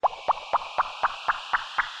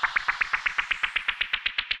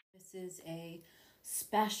is a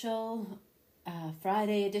special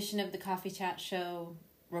Friday edition of the Coffee Chat Show,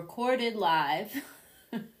 recorded live.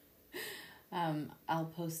 I'll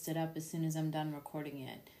post it up as soon as I'm done recording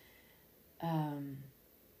it.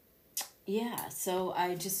 So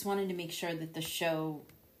I just wanted to make sure that the show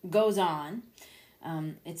goes on.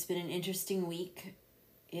 It's been an interesting week.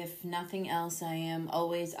 If nothing else, I am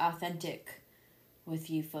always authentic with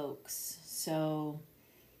you folks. So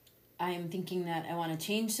I am thinking that I want to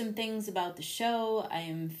change some things about the show. I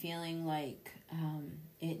am feeling like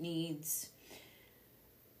it needs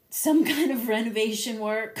some kind of renovation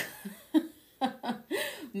work.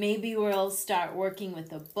 Maybe we'll start working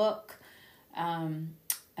with a book. I'm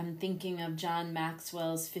thinking of John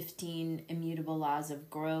Maxwell's 15 Immutable Laws of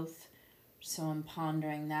Growth. So I'm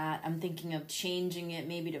pondering that. I'm thinking of changing it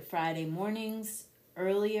maybe to Friday mornings a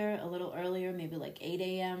little earlier, maybe like 8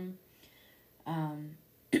 a.m.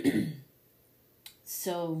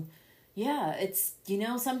 So, yeah, it's,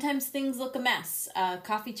 sometimes things look a mess.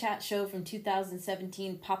 Coffee Chat Show from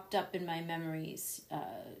 2017 popped up in my memories.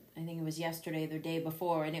 I think it was yesterday or the day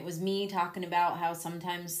before. And it was me talking about how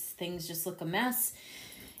sometimes things just look a mess.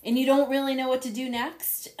 And you don't really know what to do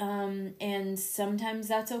next. And sometimes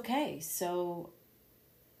that's okay. So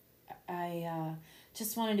I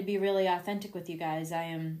just wanted to be really authentic with you guys.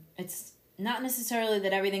 It's not necessarily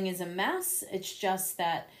that everything is a mess. It's just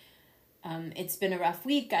that it's been a rough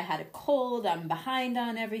week. I had a cold. I'm behind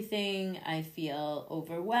on everything. I feel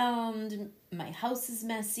overwhelmed. My house is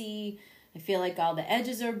messy. I feel like all the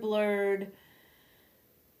edges are blurred.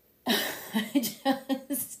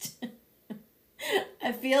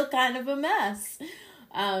 I feel kind of a mess.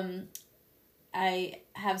 I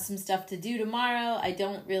have some stuff to do tomorrow. I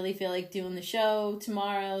don't really feel like doing the show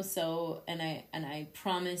tomorrow. So, and I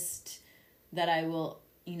promised that I will,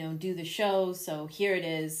 do the show. So here it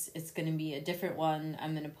is. It's going to be a different one.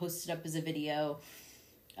 I'm going to post it up as a video.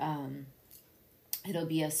 It'll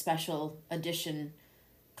be a special edition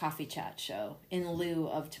Coffee Chat Show in lieu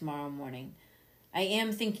of tomorrow morning. I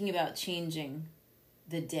am thinking about changing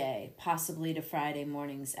the day, possibly to Friday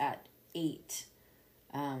mornings at 8.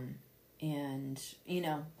 And,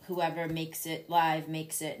 whoever makes it live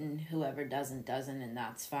makes it, and whoever doesn't, and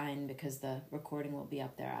that's fine because the recording will be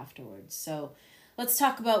up there afterwards. So let's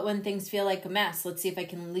talk about when things feel like a mess. Let's see if I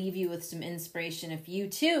can leave you with some inspiration if you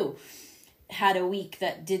too had a week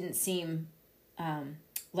that didn't seem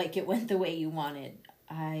like it went the way you wanted.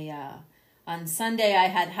 On Sunday, I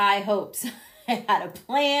had high hopes. I had a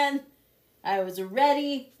plan. I was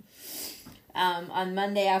ready. On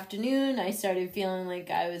Monday afternoon, I started feeling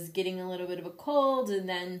like I was getting a little bit of a cold, and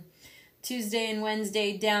then Tuesday and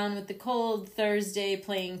Wednesday down with the cold, Thursday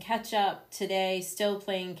playing catch up, today still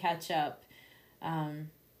playing catch up.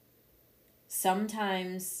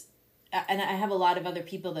 Sometimes, and I have a lot of other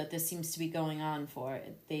people that this seems to be going on for.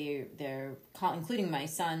 They're including my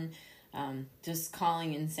son, just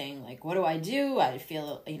calling and saying like, what do? I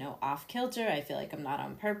feel, off kilter. I feel like I'm not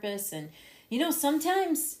on purpose. And,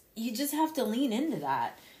 sometimes you just have to lean into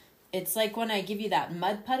that. It's like when I give you that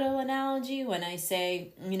mud puddle analogy, when I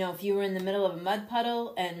say, if you were in the middle of a mud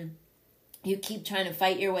puddle and you keep trying to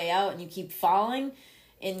fight your way out and you keep falling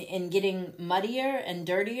and getting muddier and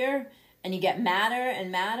dirtier and you get madder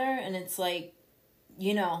and madder, and it's like,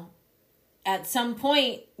 at some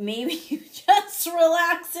point, maybe you just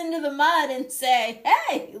relax into the mud and say,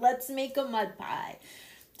 hey, let's make a mud pie.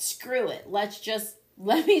 Screw it.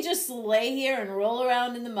 Let me just lay here and roll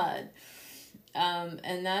around in the mud.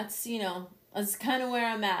 And that's, that's kind of where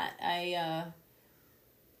I'm at.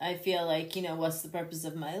 I feel like, what's the purpose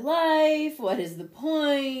of my life? What is the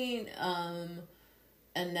point?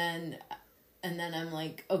 And then I'm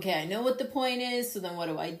like, okay, I know what the point is. So then what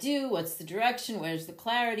do I do? What's the direction? Where's the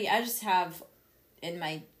clarity? I just have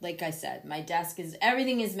like I said, my desk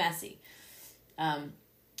everything is messy.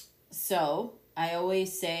 So I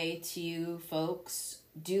always say to you folks,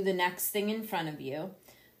 do the next thing in front of you.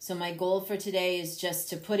 So my goal for today is just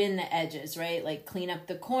to put in the edges, right? Like clean up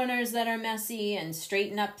the corners that are messy and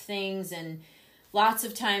straighten up things. And lots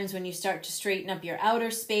of times when you start to straighten up your outer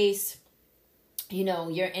space,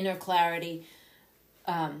 your inner clarity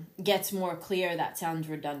gets more clear. That sounds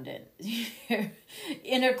redundant.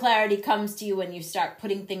 Inner clarity comes to you when you start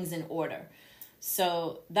putting things in order.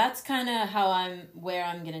 So that's kind of where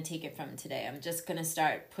I'm going to take it from today. I'm just going to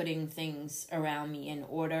start putting things around me in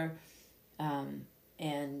order,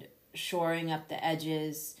 and shoring up the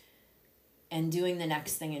edges and doing the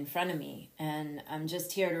next thing in front of me. And I'm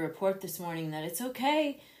just here to report this morning that it's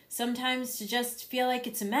okay sometimes to just feel like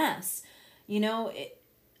it's a mess.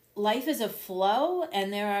 Life is a flow,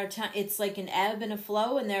 and there are it's like an ebb and a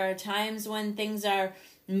flow, and there are times when things are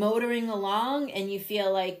motoring along and you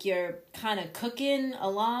feel like you're kind of cooking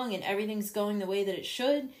along and everything's going the way that it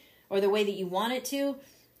should or the way that you want it to.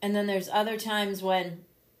 And then there's other times when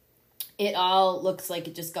it all looks like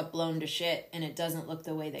it just got blown to shit and it doesn't look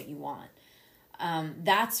the way that you want.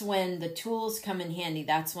 That's when the tools come in handy.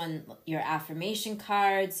 That's when your affirmation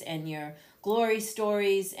cards and your glory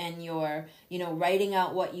stories and your, writing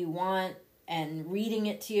out what you want and reading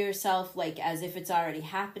it to yourself, like as if it's already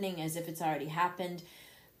happening, as if it's already happened.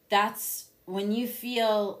 That's when you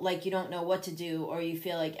feel like you don't know what to do, or you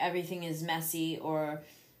feel like everything is messy, or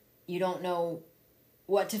you don't know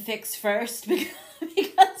what to fix first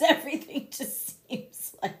because everything just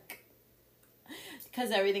seems like,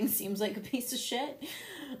 because everything seems like a piece of shit.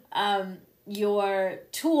 Your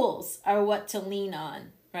tools are what to lean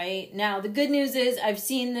on, right? Now, the good news is I've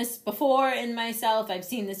seen this before in myself. I've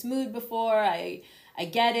seen this mood before. I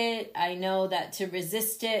get it. I know that to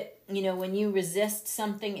resist it, when you resist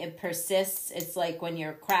something, it persists. It's like when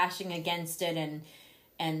you're crashing against it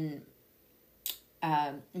and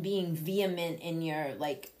being vehement in your,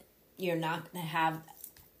 like, you're not going to have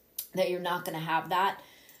that,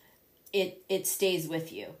 it stays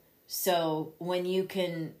with you. So when you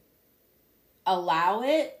can allow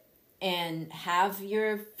it and have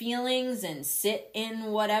your feelings and sit in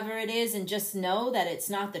whatever it is and just know that it's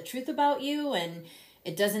not the truth about you, and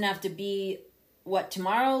it doesn't have to be what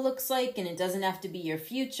tomorrow looks like, and it doesn't have to be your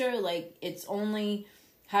future. Like, it's only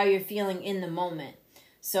how you're feeling in the moment.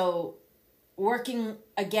 So working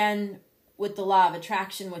again with the law of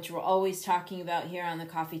attraction, which we're always talking about here on the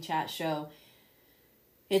Coffee Chat Show,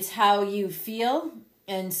 it's how you feel.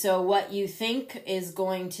 And so what you think is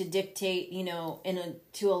going to dictate,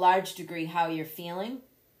 to a large degree, how you're feeling.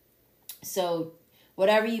 So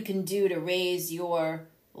whatever you can do to raise your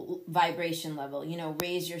vibration level,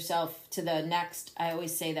 raise yourself to the next, I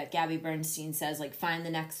always say that Gabby Bernstein says, like, find the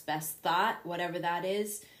next best thought, whatever that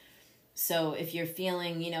is. So if you're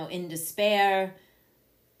feeling, in despair,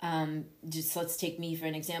 just let's take me for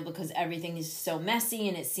an example, because everything is so messy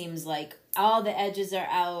and it seems like all the edges are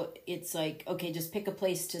out. It's like, okay, just pick a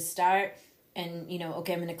place to start and,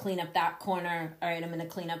 okay, I'm going to clean up that corner. All right, I'm going to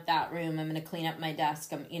clean up that room. I'm going to clean up my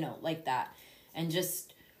desk. Like that. And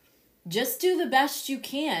just do the best you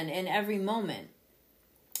can in every moment.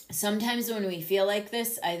 Sometimes when we feel like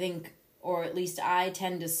this, I think, or at least I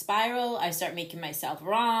tend to spiral. I start making myself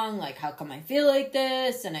wrong. Like, how come I feel like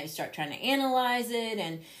this? And I start trying to analyze it.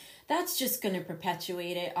 And that's just going to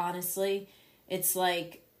perpetuate it, honestly. It's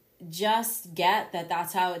like, just get that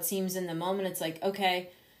that's how it seems in the moment. It's like,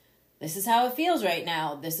 okay, this is how it feels right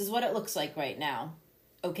now. This is what it looks like right now.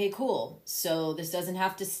 Okay, cool. So this doesn't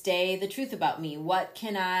have to stay the truth about me. What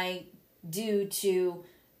can I do to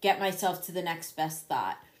get myself to the next best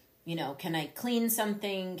thought? Can I clean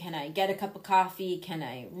something? Can I get a cup of coffee? Can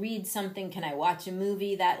I read something? Can I watch a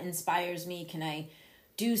movie that inspires me? Can I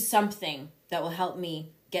do something that will help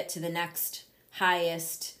me get to the next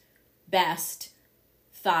highest, best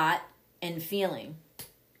thought and feeling?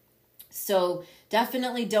 So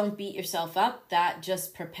definitely don't beat yourself up. That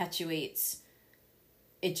just perpetuates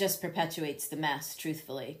the mess,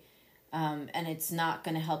 truthfully. And it's not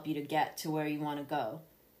going to help you to get to where you want to go.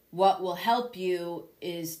 What will help you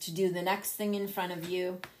is to do the next thing in front of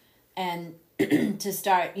you and to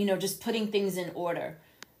start, just putting things in order.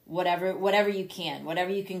 Whatever you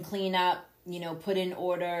can clean up, put in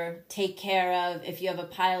order, take care of. If you have a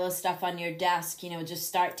pile of stuff on your desk, just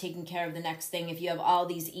start taking care of the next thing. If you have all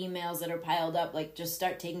these emails that are piled up, like, just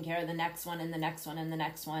start taking care of the next one and the next one and the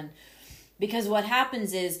next one. Because what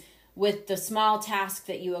happens is, with the small task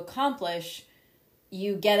that you accomplish,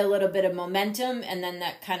 you get a little bit of momentum, and then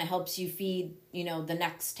that kind of helps you feed, the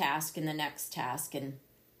next task and the next task. And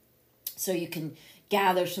so you can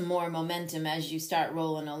gather some more momentum as you start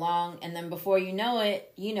rolling along. And then before you know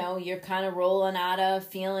it, you're kind of rolling out of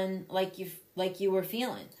feeling like you were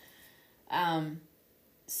feeling.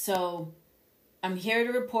 So I'm here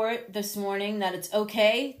to report this morning that it's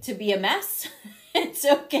okay to be a mess. It's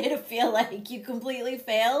okay to feel like you completely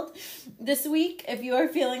failed this week if you are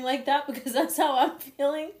feeling like that, because that's how I'm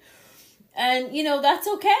feeling. And, that's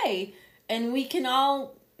okay. And we can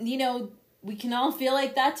all feel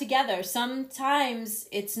like that together. Sometimes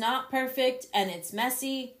it's not perfect and it's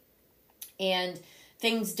messy and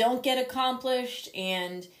things don't get accomplished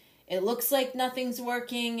and it looks like nothing's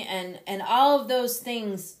working, and all of those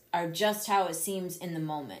things are just how it seems in the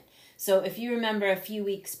moment. So if you remember a few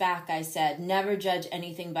weeks back, I said, never judge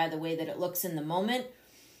anything by the way that it looks in the moment.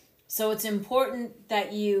 So it's important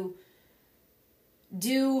that you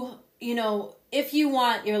do, if you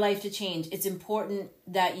want your life to change, it's important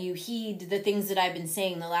that you heed the things that I've been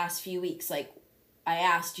saying the last few weeks. Like, I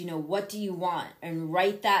asked, what do you want? And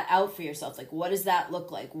write that out for yourself. Like, what does that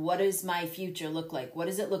look like? What does my future look like? What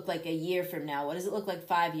does it look like a year from now? What does it look like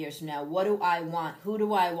 5 years from now? What do I want? Who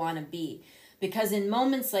do I want to be? Because in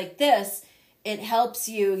moments like this, it helps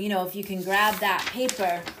you, if you can grab that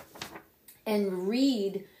paper and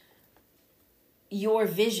read your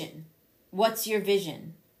vision. What's your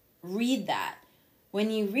vision? Read that.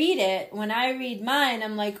 When you read it, when I read mine,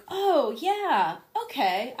 I'm like, oh yeah,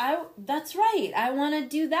 okay, that's right. I want to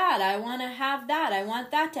do that. I want to have that. I want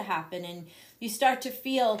that to happen. And you start to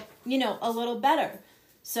feel, a little better.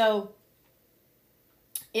 So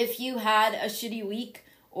if you had a shitty week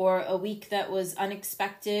or a week that was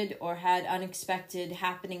unexpected or had unexpected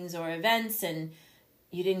happenings or events and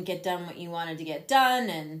you didn't get done what you wanted to get done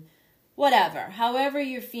and whatever, however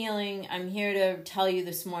you're feeling, I'm here to tell you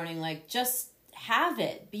this morning, like, just have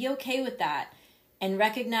it. Be okay with that and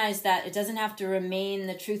recognize that it doesn't have to remain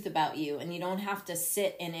the truth about you, and you don't have to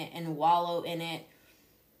sit in it and wallow in it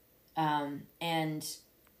and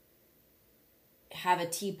have a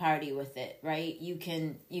tea party with it, right? You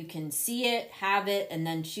can see it, have it, and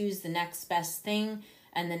then choose the next best thing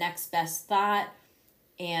and the next best thought,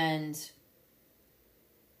 and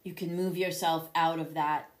you can move yourself out of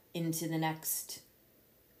that into the next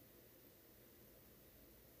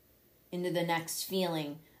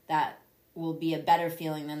feeling that will be a better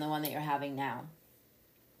feeling than the one that you're having now.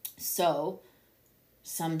 So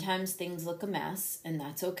sometimes things look a mess, and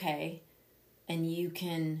that's okay. And you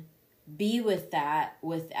can be with that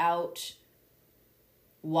without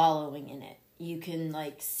wallowing in it. You can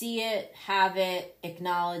see it, have it,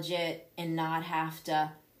 acknowledge it, and not have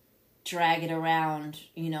to drag it around,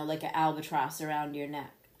 like an albatross around your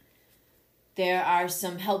neck. There are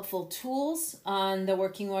some helpful tools on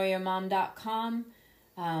theworkingwarriormom.com.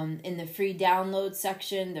 In the free download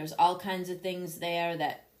section, there's all kinds of things there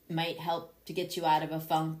that might help to get you out of a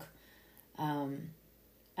funk. I'm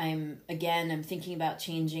thinking about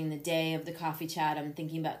changing the day of the coffee chat. I'm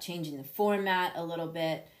thinking about changing the format a little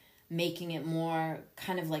bit, making it more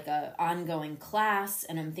kind of like a ongoing class.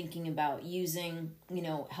 And I'm thinking about using,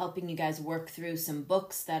 helping you guys work through some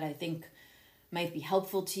books that I think might be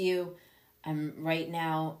helpful to you. I'm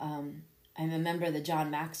a member of the John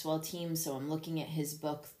Maxwell team, so I'm looking at his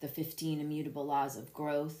book, The 15 Immutable Laws of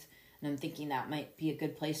Growth, and I'm thinking that might be a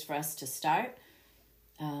good place for us to start.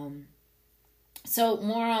 So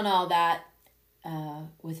more on all that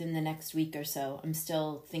within the next week or so. I'm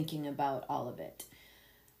still thinking about all of it.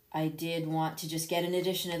 I did want to just get an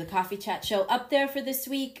edition of the Coffee Chat Show up there for this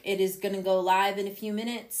week. It is going to go live in a few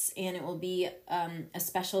minutes, and it will be a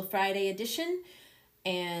special Friday edition.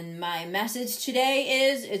 And my message today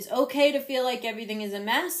is it's okay to feel like everything is a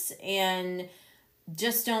mess, and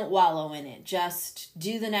just don't wallow in it. Just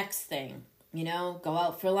do the next thing. Go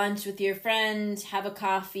out for lunch with your friend, have a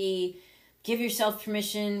coffee, give yourself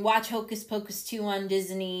permission, watch Hocus Pocus 2 on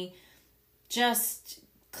Disney. Just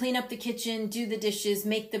clean up the kitchen, do the dishes,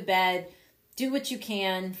 make the bed, do what you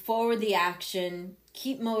can, forward the action,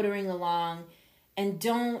 keep motoring along, and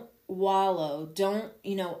don't wallow. Don't,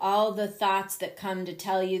 all the thoughts that come to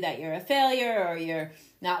tell you that you're a failure or you're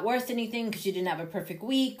not worth anything because you didn't have a perfect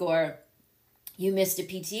week, or you missed a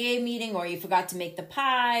PTA meeting, or you forgot to make the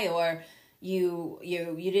pie, or you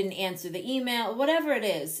didn't answer the email, whatever it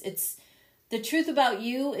is. It's the truth about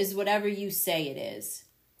you is whatever you say it is.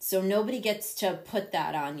 So nobody gets to put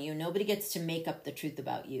that on you. Nobody gets to make up the truth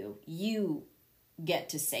about you. You get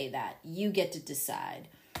to say that. You get to decide.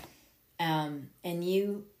 And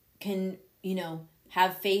you can,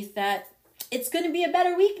 have faith that it's going to be a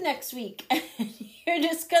better week next week. You're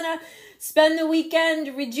just going to spend the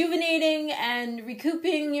weekend rejuvenating and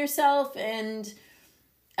recouping yourself and,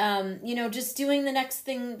 just doing the next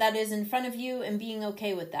thing that is in front of you and being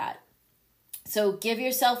okay with that. So give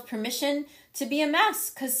yourself permission to be a mess,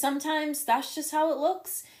 because sometimes that's just how it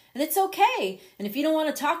looks, and it's okay. And if you don't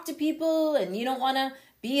want to talk to people and you don't want to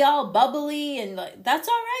be all bubbly and that's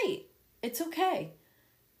all right. It's okay.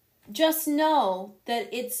 Just know that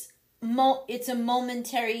it's a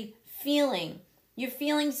momentary feeling. Your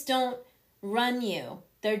feelings don't run you.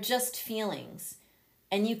 They're just feelings.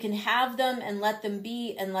 And you can have them and let them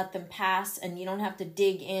be and let them pass, and you don't have to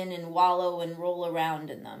dig in and wallow and roll around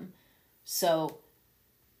in them. So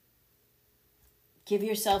give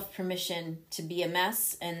yourself permission to be a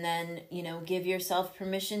mess, and then, give yourself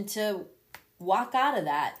permission to walk out of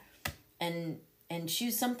that and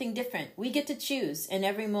choose something different. We get to choose. In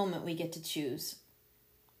every moment we get to choose.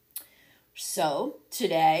 So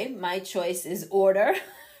today my choice is order.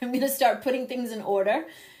 I'm going to start putting things in order,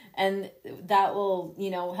 and that will,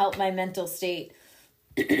 help my mental state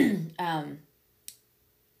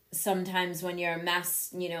sometimes when you're a mess,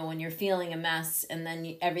 when you're feeling a mess and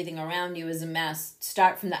then everything around you is a mess,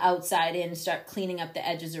 start from the outside in, start cleaning up the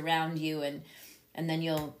edges around you, and then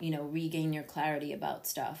you'll, regain your clarity about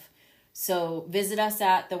stuff. So visit us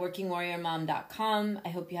at theworkingwarriormom.com. I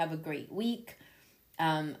hope you have a great week.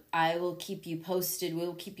 I will keep you posted.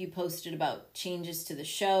 We'll keep you posted about changes to the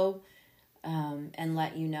show, and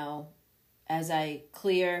let you know as I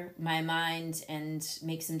clear my mind and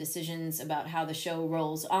make some decisions about how the show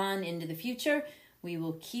rolls on into the future. We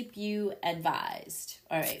will keep you advised.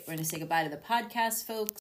 All right, we're going to say goodbye to the podcast, folks.